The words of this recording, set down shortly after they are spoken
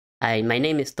Hi, my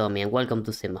name is Tommy and welcome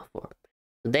to Semaphore.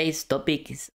 Today's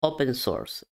topic is open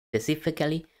source,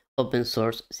 specifically open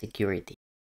source security.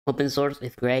 Open source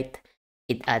is great,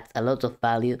 it adds a lot of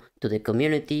value to the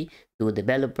community, to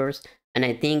developers, and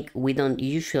I think we don't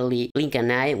usually blink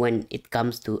an eye when it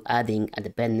comes to adding a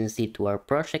dependency to our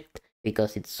project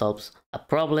because it solves a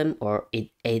problem or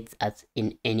it aids us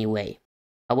in any way.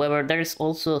 However, there's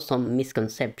also some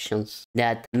misconceptions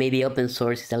that maybe open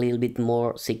source is a little bit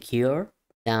more secure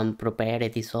than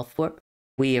proprietary software.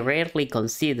 We rarely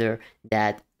consider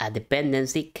that a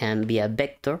dependency can be a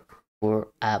vector for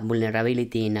a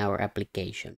vulnerability in our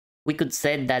application. We could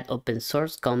say that open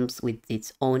source comes with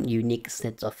its own unique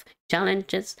set of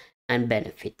challenges and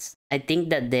benefits. I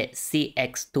think that the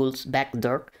CX tools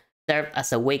backdoor serve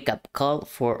as a wake-up call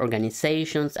for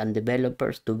organizations and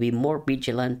developers to be more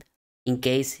vigilant. In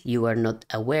case you are not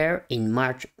aware, in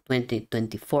March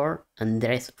 2024,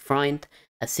 Andres Freund,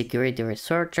 a security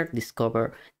researcher,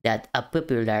 discovered that a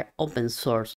popular open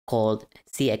source called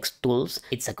CX Tools,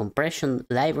 it's a compression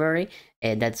library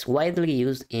that's widely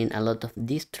used in a lot of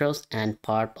distros and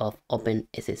part of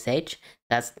OpenSSH,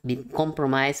 has been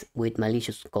compromised with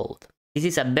malicious code. This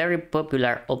is a very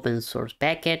popular open source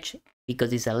package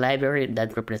because it's a library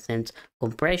that represents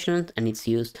compression and it's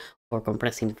used for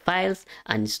compressing files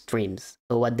and streams.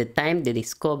 So at the time, the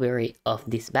discovery of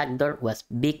this backdoor was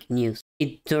big news.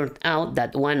 It turned out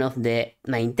that one of the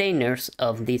maintainers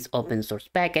of this open source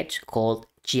package, called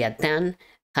Chiatan,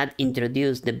 had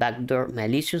introduced the backdoor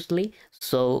maliciously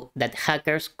so that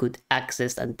hackers could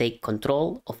access and take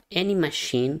control of any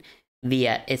machine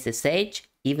via SSH,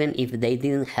 even if they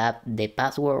didn't have the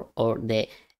password or the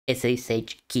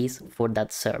SSH keys for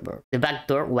that server. The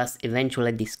backdoor was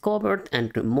eventually discovered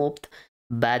and removed,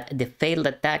 but the failed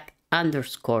attack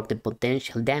underscored the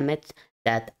potential damage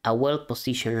that a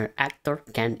well-positioned actor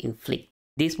can inflict.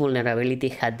 This vulnerability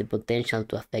had the potential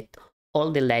to affect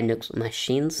all the Linux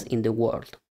machines in the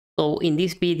world. So in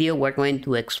this video, we're going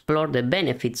to explore the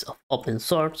benefits of open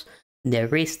source, the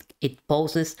risk it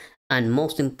poses, and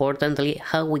most importantly,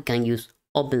 how we can use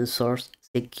open source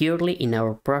securely in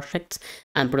our projects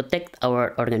and protect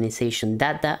our organization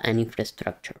data and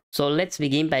infrastructure. So let's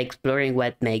begin by exploring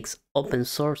what makes open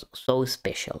source so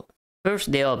special.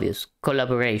 First, the obvious,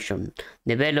 collaboration.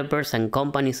 Developers and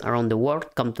companies around the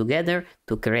world come together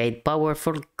to create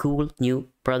powerful, cool new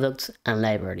products and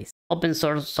libraries. Open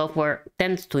source software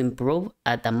tends to improve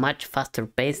at a much faster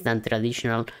pace than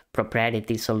traditional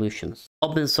proprietary solutions.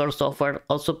 Open source software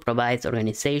also provides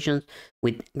organizations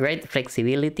with great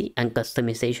flexibility and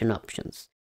customization options.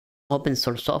 Open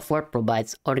source software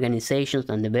provides organizations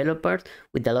and developers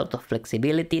with a lot of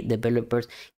flexibility. Developers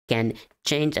can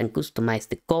change and customize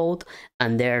the code,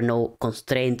 and there are no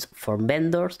constraints for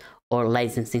vendors or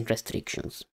licensing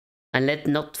restrictions. And let's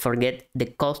not forget the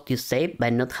cost you save by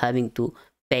not having to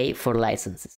pay for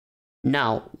licenses.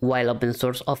 Now, while open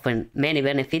source offers many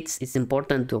benefits, it's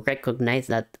important to recognize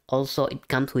that also it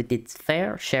comes with its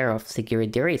fair share of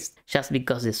security risks. Just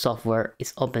because the software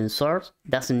is open source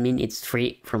doesn't mean it's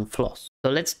free from flaws.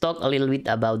 So let's talk a little bit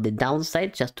about the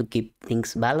downside just to keep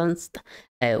things balanced.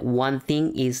 One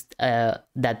thing is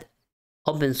that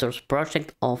open source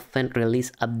projects often release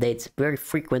updates very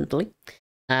frequently,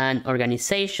 and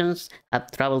organizations have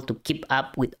trouble to keep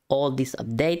up with all these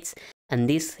updates, and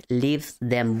this leaves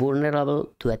them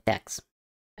vulnerable to attacks.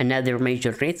 Another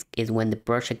major risk is when the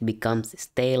project becomes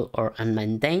stale or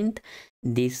unmaintained.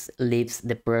 This leaves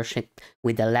the project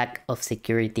with a lack of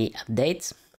security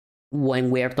updates. When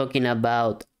we are talking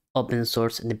about open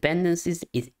source dependencies,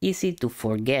 it's easy to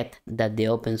forget that the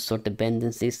open source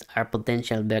dependencies are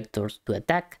potential vectors to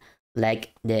attack,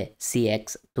 like the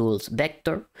CX tools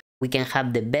vector. We can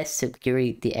have the best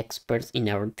security experts in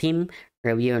our team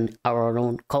reviewing our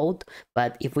own code,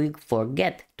 but if we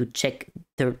forget to check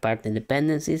third-party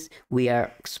dependencies, we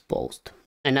are exposed.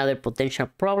 Another potential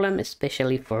problem,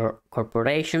 especially for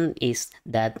corporations, is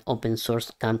that open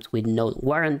source comes with no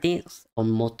warranties on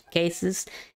most cases.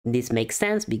 This makes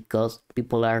sense because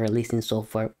people are releasing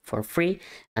software for free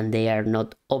and they are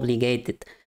not obligated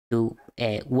to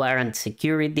warrant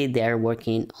security. They are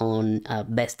working on a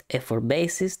best effort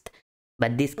basis,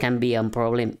 but this can be a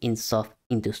problem in soft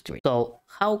industry. So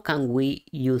how can we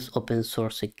use open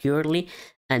source securely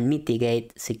and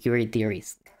mitigate security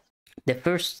risk? The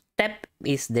first step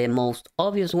is the most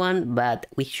obvious one, but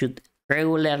we should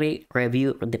regularly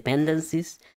review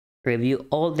dependencies, review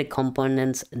all the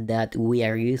components that we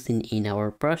are using in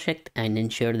our project, and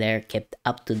ensure they are kept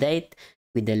up to date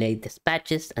with the latest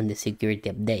patches and the security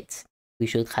updates. We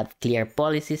should have clear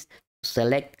policies to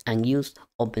select and use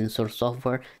open source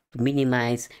software to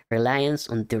minimize reliance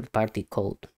on third-party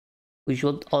code. We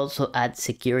should also add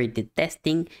security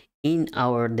testing in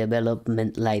our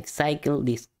development life cycle.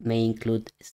 This may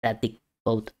include static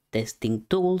code testing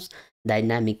tools,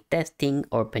 dynamic testing,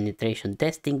 or penetration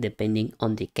testing, depending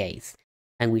on the case.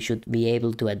 And we should be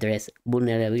able to address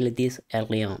vulnerabilities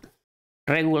early on.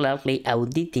 Regularly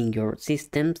auditing your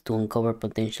systems to uncover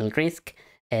potential risk,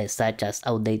 such as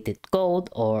outdated code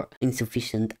or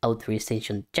insufficient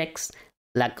authorization checks,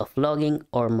 lack of logging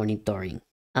or monitoring.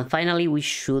 And finally, we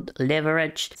should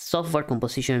leverage software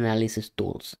composition analysis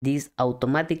tools. These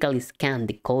automatically scan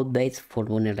the code base for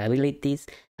vulnerabilities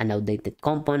and outdated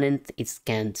components. It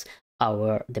scans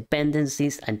our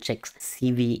dependencies and checks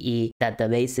CVE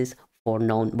databases for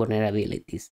known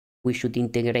vulnerabilities. We should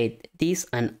integrate this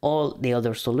and all the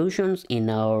other solutions in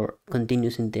our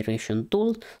continuous integration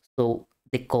tool, so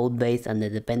the code base and the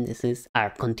dependencies are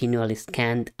continually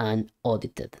scanned and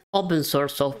audited. Open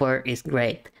source software is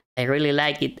great. I really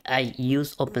like it. I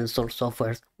use open source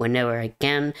software whenever I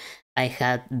can. I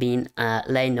had been a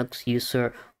Linux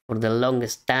user for the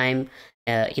longest time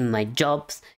in my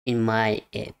jobs, in my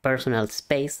personal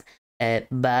space.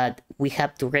 But we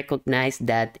have to recognize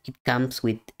that it comes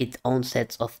with its own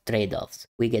sets of trade-offs.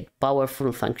 We get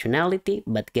powerful functionality,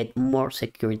 but get more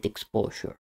security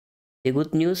exposure. The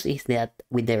good news is that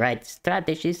with the right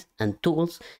strategies and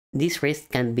tools, this risk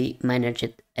can be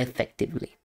managed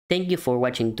effectively. Thank you for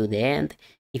watching to the end.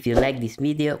 If you like this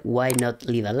video, why not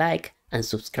leave a like and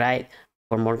subscribe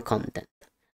for more content.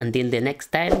 Until the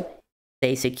next time,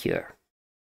 stay secure.